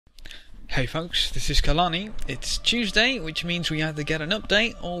Hey folks, this is Kalani. It's Tuesday, which means we either get an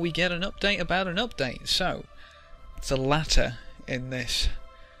update or we get an update about an update. So, it's the latter in this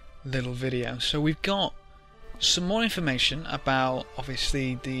little video. So we've got some more information about,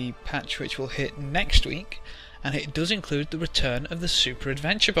 obviously, the patch which will hit next week, and it does include the return of the Super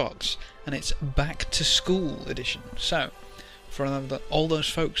Adventure Box, and it's Back to School edition. So, for all those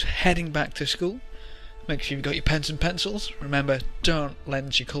folks heading back to school, make sure you've got your pens and pencils. Remember, don't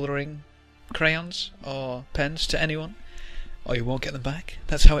lend your colouring crayons or pens to anyone, or you won't get them back.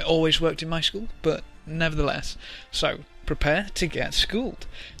 That's how it always worked in my school, but nevertheless. So, prepare to get schooled.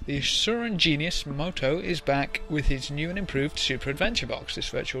 The Asuran genius Moto is back with his new and improved Super Adventure Box. This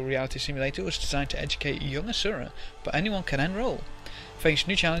virtual reality simulator was designed to educate young Asura, but anyone can enroll. Face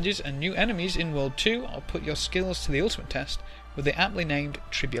new challenges and new enemies in World 2, or put your skills to the ultimate test with the aptly named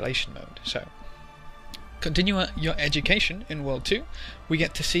Tribulation Mode. So, continue your education in World 2. We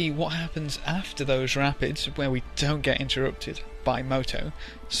get to see what happens after those rapids where we don't get interrupted by Moto.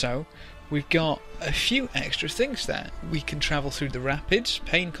 So, we've got a few extra things there. We can travel through the rapids,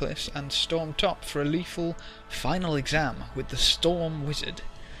 Pain Cliffs and Storm Top for a lethal final exam with the Storm Wizard.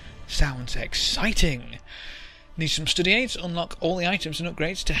 Sounds exciting! Need some study aids? Unlock all the items and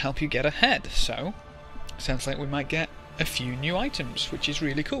upgrades to help you get ahead. So, sounds like we might get a few new items, which is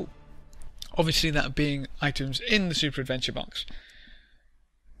really cool. Obviously that being items in the Super Adventure Box,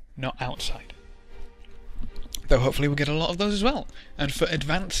 not outside. Though hopefully we'll get a lot of those as well. And for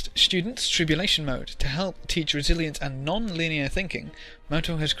advanced students, Tribulation Mode. To help teach resilient and non-linear thinking,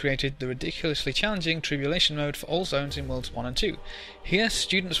 Moto has created the ridiculously challenging Tribulation Mode for all zones in Worlds 1 and 2. Here,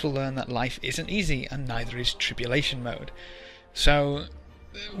 students will learn that life isn't easy, and neither is Tribulation Mode. So,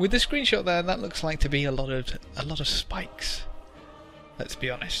 with the screenshot there, that looks like to be a lot of spikes. Let's be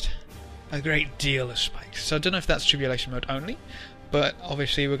honest. A great deal of spikes. So I don't know if that's Tribulation Mode only, but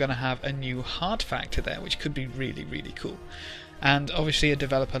obviously we're going to have a new hard factor there, which could be really, really cool. And obviously a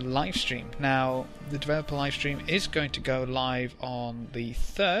developer live stream. Now, the developer live stream is going to go live on the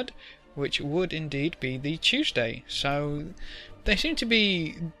 3rd, which would indeed be the Tuesday. So they seem to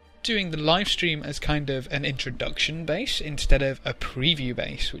be doing the live stream as kind of an introduction base instead of a preview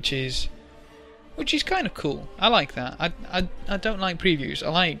base, which is kind of cool. I like that. I don't like previews. I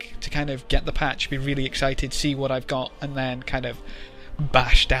like to kind of get the patch, be really excited, see what I've got, and then kind of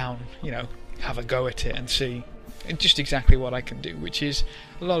bash down, have a go at it and see just exactly what I can do, which is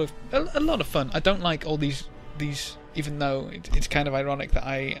a lot of fun. I don't like all these even though it's kind of ironic that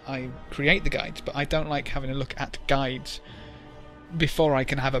I create the guides, but I don't like having a look at guides before I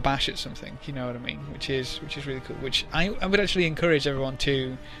can have a bash at something, you know what I mean? Which is really cool. Which I would actually encourage everyone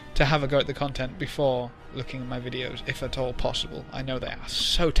to have a go at the content before looking at my videos, if at all possible. I know they are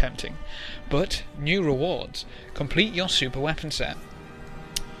so tempting. But, new rewards. Complete your super weapon set.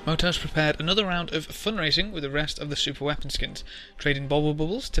 Moto's prepared another round of fundraising with the rest of the super weapon skins. Trade in Bobble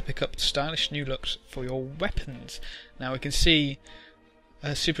Bubbles to pick up stylish new looks for your weapons. Now we can see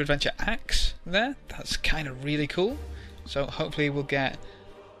a Super Adventure Axe there. That's kind of really cool. So hopefully we'll get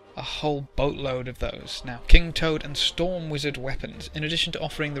a whole boatload of those. Now, King Toad and Storm Wizard weapons. In addition to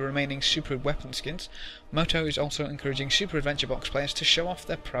offering the remaining super weapon skins, Moto is also encouraging Super Adventure Box players to show off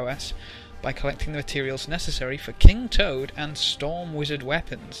their prowess by collecting the materials necessary for King Toad and Storm Wizard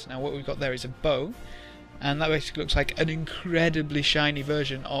weapons. Now what we've got there is a bow, and that basically looks like an incredibly shiny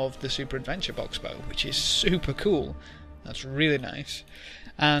version of the Super Adventure Box bow, which is super cool. That's really nice.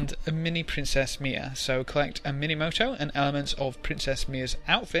 And a mini Princess Mia. So collect a mini Moto and elements of Princess Mia's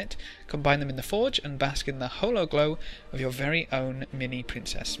outfit, combine them in the forge, and bask in the holo glow of your very own mini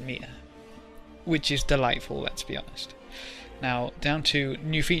Princess Mia. Which is delightful, let's be honest. Now, down to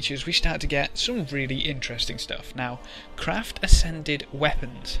new features, we start to get some really interesting stuff. Now, craft ascended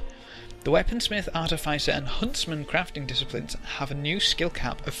weapons. The Weaponsmith, Artificer and Huntsman crafting disciplines have a new skill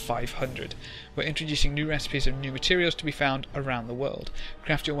cap of 500. We're introducing new recipes and new materials to be found around the world.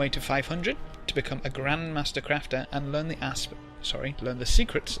 Craft your way to 500 to become a Grandmaster Crafter and learn the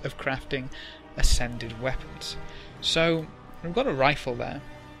secrets of crafting ascended weapons. So, we've got a rifle there.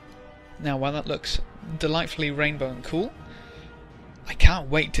 Now, while that looks delightfully rainbow and cool, I can't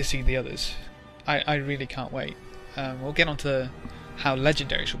wait to see the others. I really can't wait. We'll get on to how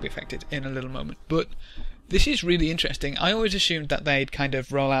legendaries will be affected in a little moment, but this is really interesting. I always assumed that they'd kind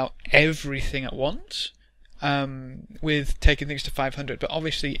of roll out everything at once, with taking things to 500, but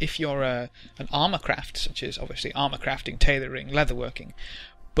obviously if you're an armour craft, such as obviously armour crafting, tailoring, leatherworking,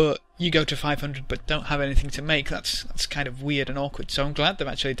 but you go to 500 but don't have anything to make, that's kind of weird and awkward. So I'm glad they've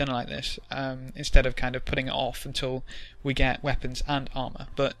actually done it like this, instead of kind of putting it off until we get weapons and armour.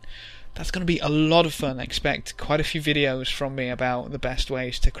 But that's going to be a lot of fun. Expect quite a few videos from me about the best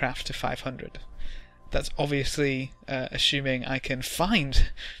ways to craft to 500. That's obviously assuming I can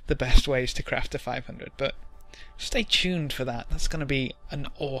find the best ways to craft to 500, but stay tuned for that. That's going to be an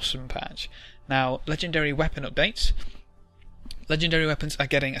awesome patch. Now, legendary weapon updates. Legendary weapons are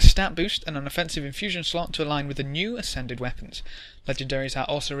getting a stat boost and an offensive infusion slot to align with the new ascended weapons. Legendaries are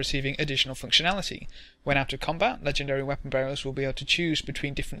also receiving additional functionality. When out of combat, legendary weapon bearers will be able to choose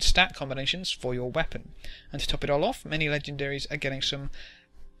between different stat combinations for your weapon. And to top it all off, many legendaries are getting some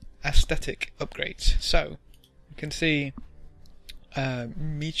aesthetic upgrades. So, you can see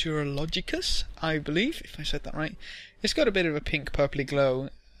Meteorologicus, I believe, if I said that right. It's got a bit of a pink purpley glow,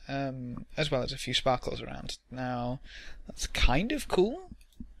 as well as a few sparkles around. Now, that's kind of cool.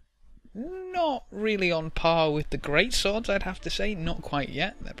 Not really on par with the great swords, I'd have to say. Not quite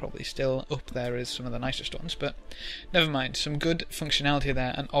yet. They're probably still up there as some of the nicest ones, but never mind. Some good functionality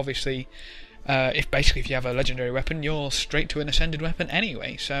there, and obviously if you have a legendary weapon, you're straight to an ascended weapon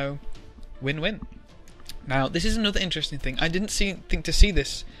anyway, so win-win. Now, this is another interesting thing. I didn't think to see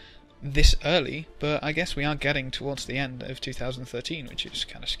this early, but I guess we are getting towards the end of 2013, which is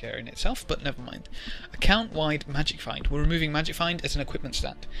kind of scary in itself, but never mind. Account-wide Magic Find. We're removing Magic Find as an equipment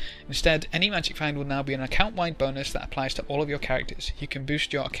stat. Instead, any Magic Find will now be an account-wide bonus that applies to all of your characters. You can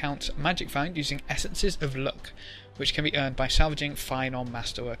boost your account's Magic Find using Essences of Luck, which can be earned by salvaging fine or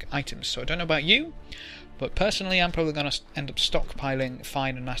masterwork items. So I don't know about you, but personally I'm probably going to end up stockpiling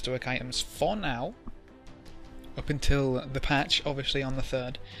fine and masterwork items for now, up until the patch, obviously on the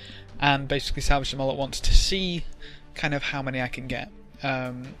 3rd, and basically salvage them all at once to see kind of how many I can get.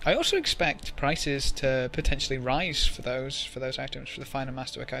 I also expect prices to potentially rise for those items, for the fine and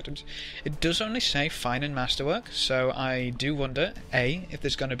masterwork items. It does only say fine and masterwork, so I do wonder, A, if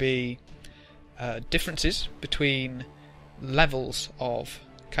there's going to be differences between levels of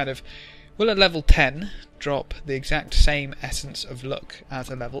kind of, will a level 10 drop the exact same Essence of Luck as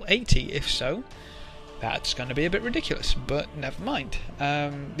a level 80? If so, that's going to be a bit ridiculous, but never mind.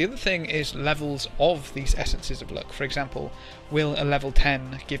 The other thing is levels of these Essences of Luck. For example, will a level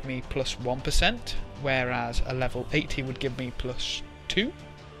 10 give me plus 1%, whereas a level 80 would give me plus 2?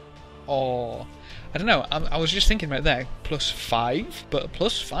 Or, I don't know, I was just thinking about there, plus 5, but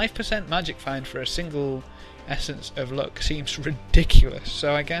plus 5% Magic Find for a single Essence of Luck seems ridiculous,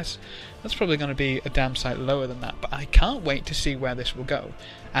 so I guess that's probably going to be a damn sight lower than that, but I can't wait to see where this will go,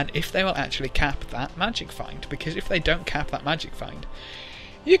 and if they will actually cap that Magic Find, because if they don't cap that Magic Find,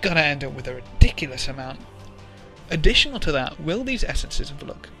 you're going to end up with a ridiculous amount. Additional to that, will these Essences of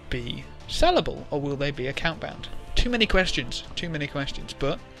Luck be sellable, or will they be account bound? Too many questions,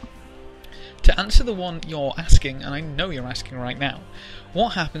 but to answer the one you're asking, and I know you're asking right now, what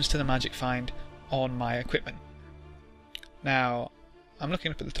happens to the Magic Find on my equipment? Now, I'm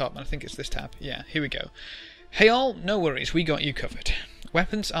looking up at the top, and I think it's this tab. Yeah, here we go. Hey all, no worries, we got you covered.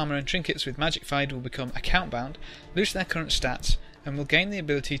 Weapons, armor, and trinkets with Magic Find will become account bound, lose their current stats, and will gain the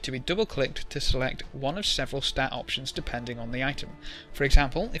ability to be double-clicked to select one of several stat options depending on the item. For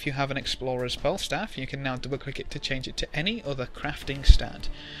example, if you have an Explorer's Pole Staff, you can now double-click it to change it to any other crafting stat.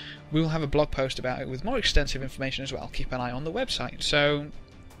 We will have a blog post about it with more extensive information as well. Keep an eye on the website. So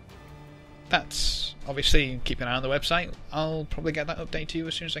that's obviously, keep an eye on the website. I'll probably get that update to you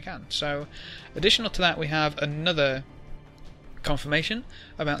as soon as I can. So additional to that, we have another confirmation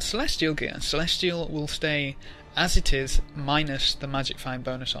about Celestial gear. Celestial will stay as it is, minus the Magic Find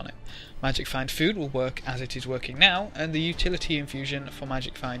bonus on it. Magic Find food will work as it is working now, and the utility infusion for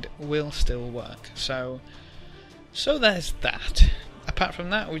Magic Find will still work. So there's that. Apart from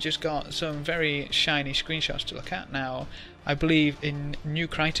that, we just got some very shiny screenshots to look at. Now, I believe in New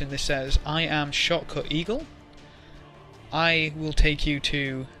Crichton this says, I am Shortcut Eagle. I will take you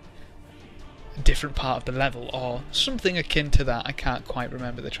to a different part of the level, or something akin to that. I can't quite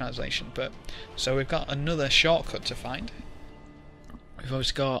remember the translation, but so we've got another shortcut to find. We've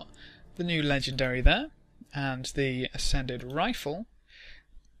always got the new legendary there, and the Ascended Rifle.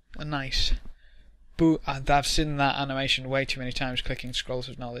 A nice I've seen that animation way too many times clicking Scrolls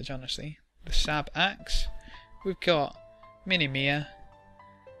of Knowledge, honestly. The Sab Axe. We've got Mini Mia.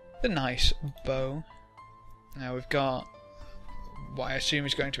 The nice bow. Now we've got what I assume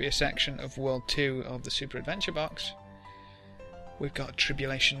is going to be a section of World 2 of the Super Adventure Box. We've got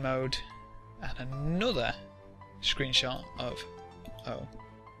Tribulation Mode. And another screenshot of... oh.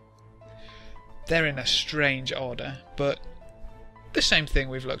 They're in a strange order, but the same thing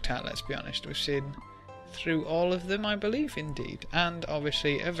we've looked at, let's be honest. We've seen through all of them, I believe, indeed. And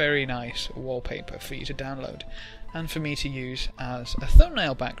obviously a very nice wallpaper for you to download and for me to use as a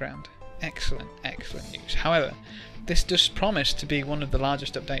thumbnail background. excellent, excellent news. However, this does promise to be one of the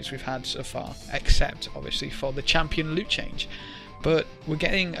largest updates we've had so far, except obviously for the champion loot change. But we're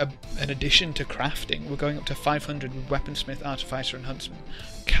getting an addition to crafting. We're going up to 500 with Weaponsmith, Artificer and Huntsman.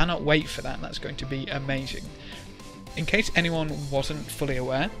 Cannot wait for that. That's going to be amazing. In case anyone wasn't fully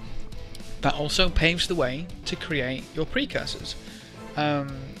aware, that also paves the way to create your precursors.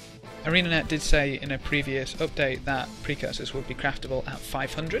 ArenaNet did say in a previous update that precursors would be craftable at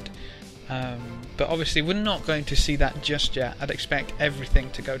 500. But obviously we're not going to see that just yet. I'd expect everything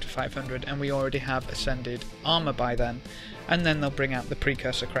to go to 500, and we already have ascended armor by then, and then they'll bring out the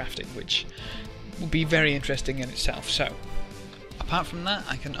precursor crafting, which will be very interesting in itself. So apart from that,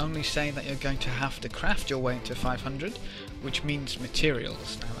 I can only say that you're going to have to craft your way to 500, which means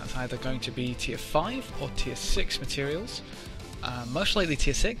materials. Now that's either going to be tier 5 or tier 6 materials. Most likely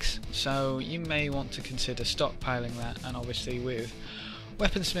tier 6, so you may want to consider stockpiling that, and obviously with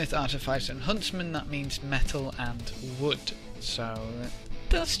Weaponsmith, Artificer and Huntsman, that means metal and wood. So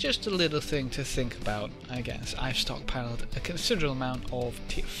that's just a little thing to think about, I guess. I've stockpiled a considerable amount of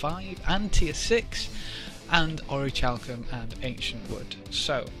tier 5 and tier 6 and Orichalcum and Ancient Wood.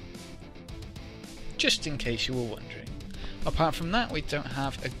 So, just in case you were wondering. Apart from that, we don't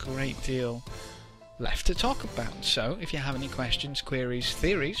have a great deal left to talk about, so if you have any questions, queries,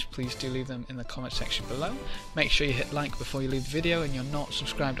 theories, please do leave them in the comment section below. Make sure you hit like before you leave the video and you're not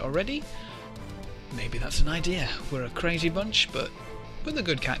subscribed already. Maybe that's an idea. We're a crazy bunch, but the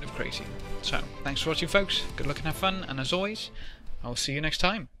good kind of crazy. So, thanks for watching folks, good luck and have fun, and as always, I'll see you next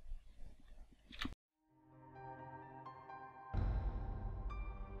time.